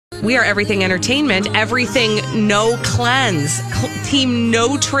We are Everything Entertainment, Everything No Cleanse, Team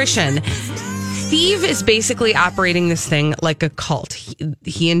No Nutrition. Steve is basically operating this thing like a cult.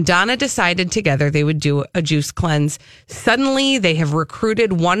 He and Donna decided together they would do a juice cleanse. Suddenly, they have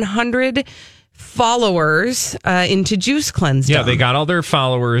recruited 100 followers into Juice Cleanse. Yeah, they got all their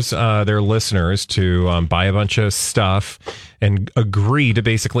followers, their listeners, to buy a bunch of stuff and agree to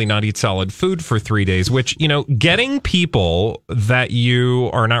basically not eat solid food for 3 days, which, getting people that you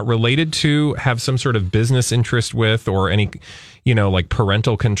are not related to, have some sort of business interest with, or any, like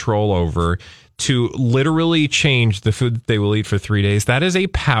parental control over, to literally change the food that they will eat for 3 days. That is a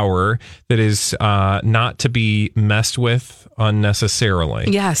power that is not to be messed with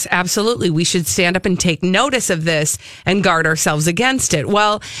unnecessarily. Yes, absolutely. We should stand up and take notice of this and guard ourselves against it.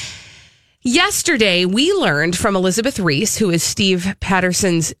 Well, yesterday we learned from Elizabeth Reese, who is Steve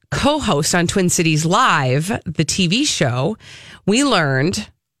Patterson's co-host on Twin Cities Live, the TV show, we learned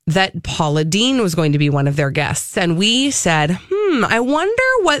that Paula Deen was going to be one of their guests. And we said, I wonder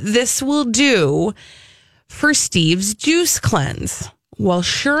what this will do for Steve's juice cleanse. Well,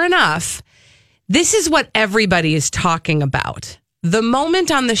 sure enough, this is what everybody is talking about. The moment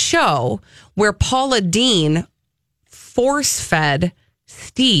on the show where Paula Deen force-fed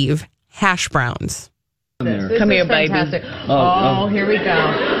Steve hash browns. Come here, baby. Oh, here we go.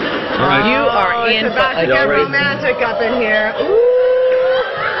 All right. You are in it's about to get romantic up in here. Ooh.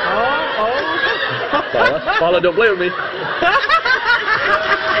 Paula, don't play with me.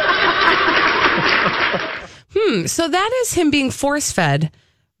 So that is him being force-fed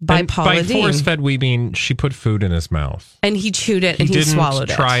by Paula Deen. By force-fed, we mean she put food in his mouth. And he chewed it and he swallowed it.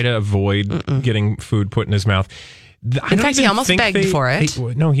 He didn't try to avoid getting food put in his mouth. In fact, he almost begged for it.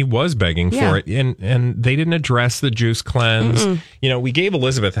 No, he was begging for it. And they didn't address the juice cleanse. We gave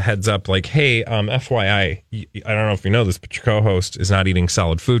Elizabeth a heads up, like, hey, FYI, I don't know if you know this, but your co-host is not eating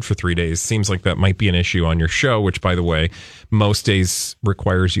solid food for 3 days. Seems like that might be an issue on your show, which, by the way, most days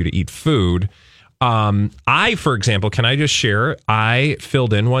requires you to eat food. I, for example, can I just share, I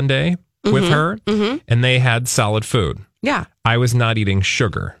filled in one day with her, and they had solid food. Yeah. I was not eating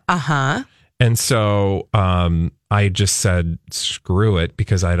sugar. And so I just said, screw it,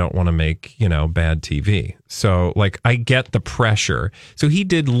 because I don't want to make, bad TV. So, I get the pressure. So he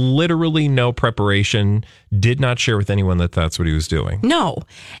did literally no preparation, did not share with anyone that that's what he was doing. No.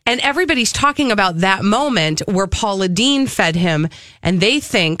 And everybody's talking about that moment where Paula Deen fed him, and they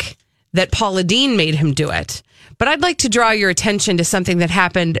think that Paula Deen made him do it. But I'd like to draw your attention to something that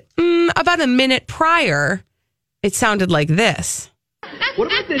happened about a minute prior. It sounded like this. What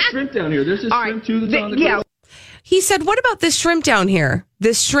about this shrimp down here? There's this shrimp too that's on the grill. He said, what about this shrimp down here?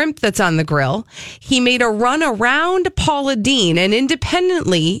 This shrimp that's on the grill. He made a run around Paula Deen and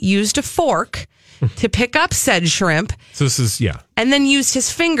independently used a fork to pick up said shrimp. So this is, and then used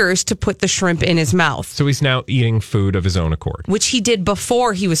his fingers to put the shrimp in his mouth. So he's now eating food of his own accord. Which he did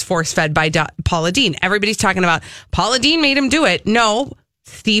before he was force-fed by Paula Deen. Everybody's talking about Paula Deen made him do it. No,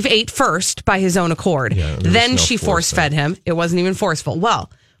 Steve ate first by his own accord. Then she force-fed him. It wasn't even forceful.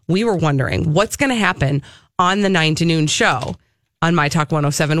 Well, we were wondering what's going to happen on the 9 to noon show on My Talk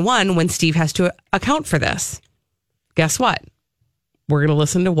 1071 when Steve has to account for this. Guess what? We're going to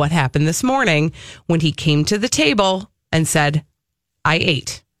listen to what happened this morning when he came to the table and said, I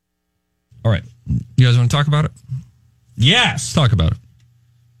ate. All right. You guys want to talk about it? Yes. Let's talk about it.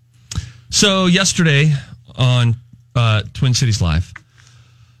 So yesterday on Twin Cities Live,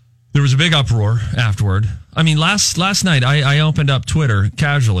 there was a big uproar afterward. I mean, last night I opened up Twitter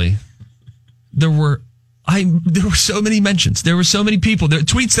casually. There were so many mentions. There were so many people. There were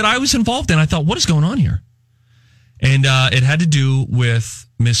tweets that I was involved in. I thought, what is going on here? And it had to do with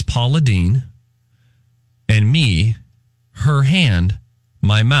Miss Paula Deen and me, her hand,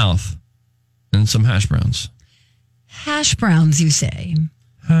 my mouth, and some hash browns. Hash browns, you say?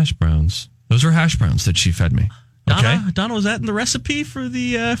 Hash browns. Those are hash browns that she fed me. Donna, was that in the recipe for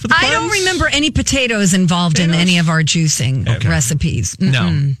the cleanse? I don't remember any potatoes involved in any of our juicing recipes.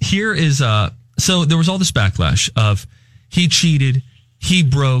 No. Here is so there was all this backlash of he cheated, he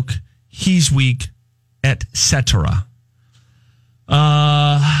broke, he's weak, etc.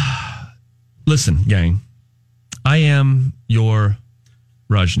 Listen, gang, I am your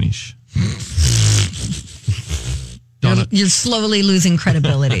Rajneesh. Donna, you're slowly losing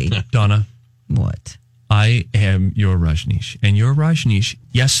credibility. Donna. What? I am your Rajneesh. And your Rajneesh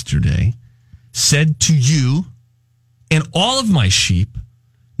yesterday said to you and all of my sheep,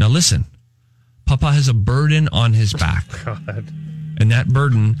 now listen, Papa has a burden on his back. God. And that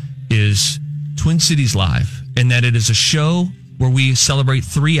burden is Twin Cities Live. And that it is a show where we celebrate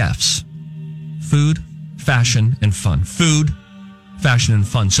 3 F's. Food, fashion, and fun. Food, fashion and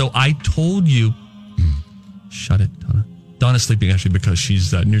fun. So I told you, shut it, Donna. Donna's sleeping actually because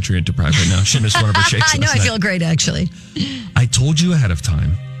she's nutrient deprived right now. She missed one of her shakes. I know, I feel great actually. I told you ahead of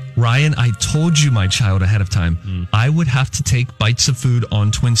time. Ryan, I told you, my child, ahead of time, I would have to take bites of food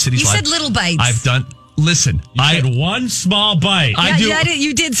on Twin Cities Live. You said little bites. I've done... Listen, I had one small bite.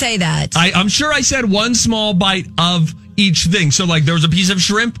 You did say that. I'm sure I said one small bite of each thing. So, like, there was a piece of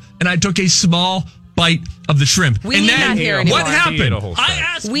shrimp, and I took a small bite of the shrimp. We need not hear anymore. What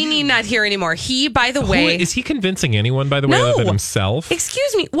happened? We need not hear anymore. He, by the way, is he convincing anyone? By the way, other than himself?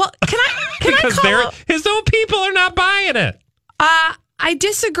 Excuse me. Well, can because I call his own people are not buying it. I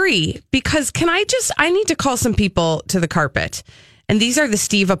disagree because I need to call some people to the carpet. And these are the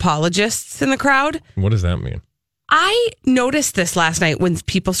Steve apologists in the crowd. What does that mean? I noticed this last night when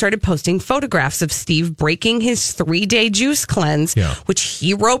people started posting photographs of Steve breaking his 3-day juice cleanse, which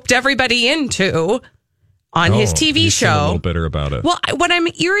he roped everybody into on his TV show. A little bitter about it. Well, what I'm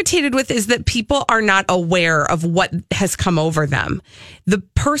irritated with is that people are not aware of what has come over them. The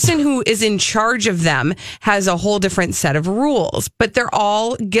person who is in charge of them has a whole different set of rules, but they're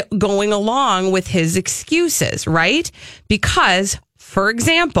all going along with his excuses, right? Because, for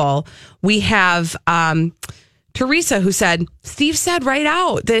example, we have Teresa who said, Steve said right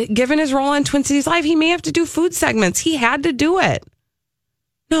out that given his role on Twin Cities Live, he may have to do food segments. He had to do it.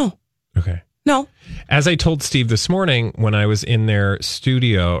 No. Okay. No. As I told Steve this morning when I was in their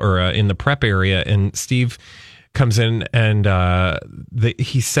studio or in the prep area, and Steve comes in and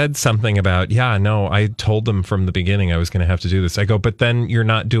he said something about, I told them from the beginning I was going to have to do this. I go, but then you're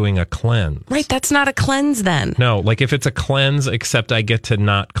not doing a cleanse. Right. That's not a cleanse then. No, like if it's a cleanse, except I get to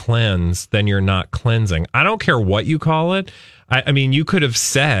not cleanse, then you're not cleansing. I don't care what you call it. I mean, you could have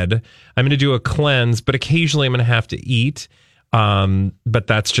said, I'm going to do a cleanse, but occasionally I'm going to have to eat. But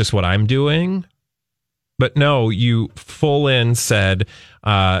that's just what I'm doing. But no, you full in said,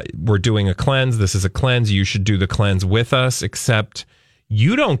 we're doing a cleanse. This is a cleanse. You should do the cleanse with us, except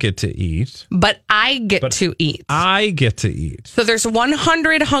you don't get to eat. But I get to eat. I get to eat. So there's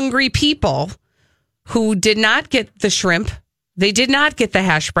 100 hungry people who did not get the shrimp. They did not get the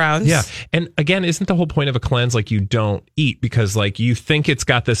hash browns. Yeah. And again, isn't the whole point of a cleanse like you don't eat because like you think it's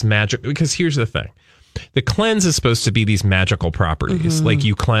got this magic? Because here's the thing. The cleanse is supposed to be these magical properties. Mm-hmm. Like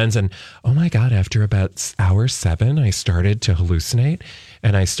you cleanse and, oh my God, after about hour 7, I started to hallucinate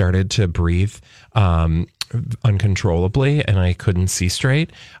and I started to breathe uncontrollably and I couldn't see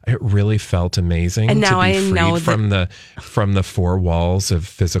straight. It really felt amazing and now to be freed from the 4 walls of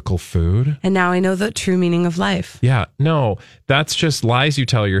physical food. And now I know the true meaning of life. Yeah, no, that's just lies you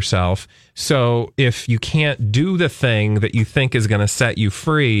tell yourself. So if you can't do the thing that you think is going to set you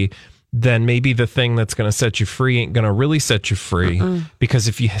free, then maybe the thing that's going to set you free ain't going to really set you free. Because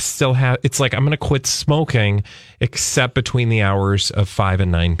if you still have, it's like, I'm going to quit smoking except between the hours of 5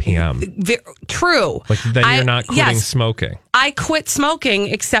 and 9 p.m. True. Like then you're not quitting smoking. I quit smoking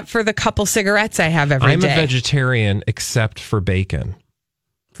except for the couple cigarettes I have every day. I'm a vegetarian except for bacon.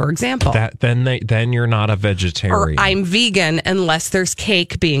 For example. Then you're not a vegetarian. Or I'm vegan unless there's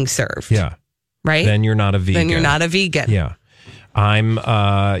cake being served. Yeah. Right? Then you're not a vegan. Then you're not a vegan. Yeah. I'm,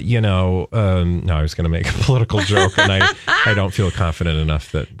 no, I was going to make a political joke and I don't feel confident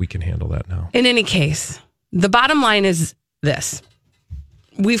enough that we can handle that now. In any case, the bottom line is this.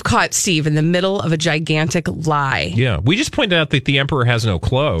 We've caught Steve in the middle of a gigantic lie. Yeah. We just pointed out that the emperor has no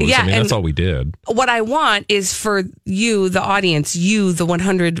clothes. Yeah, I mean, that's all we did. What I want is for you, the audience, you, the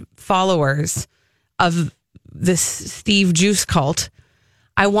 100 followers of this Steve Juice cult,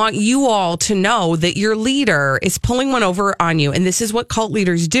 I want you all to know that your leader is pulling one over on you. And this is what cult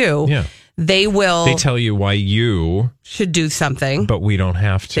leaders do. Yeah. They tell you why you should do something. But we don't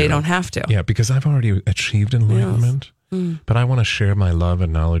have to. They don't have to. Yeah, because I've already achieved enlightenment. Yes. But I want to share my love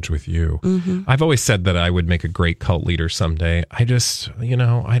and knowledge with you. Mm-hmm. I've always said that I would make a great cult leader someday. I just,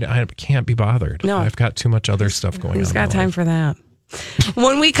 I can't be bothered. No. I've got too much other stuff going on. Who's got time for that?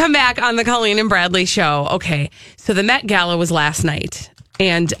 When we come back on the Colleen and Bradley show, okay, so the Met Gala was last night.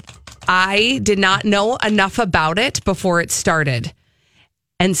 And I did not know enough about it before it started.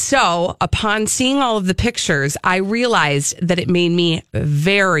 And so upon seeing all of the pictures, I realized that it made me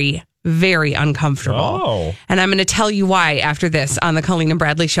very, very uncomfortable. Oh. And I'm going to tell you why after this on the Colleen and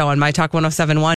Bradley show on My Talk 107.1.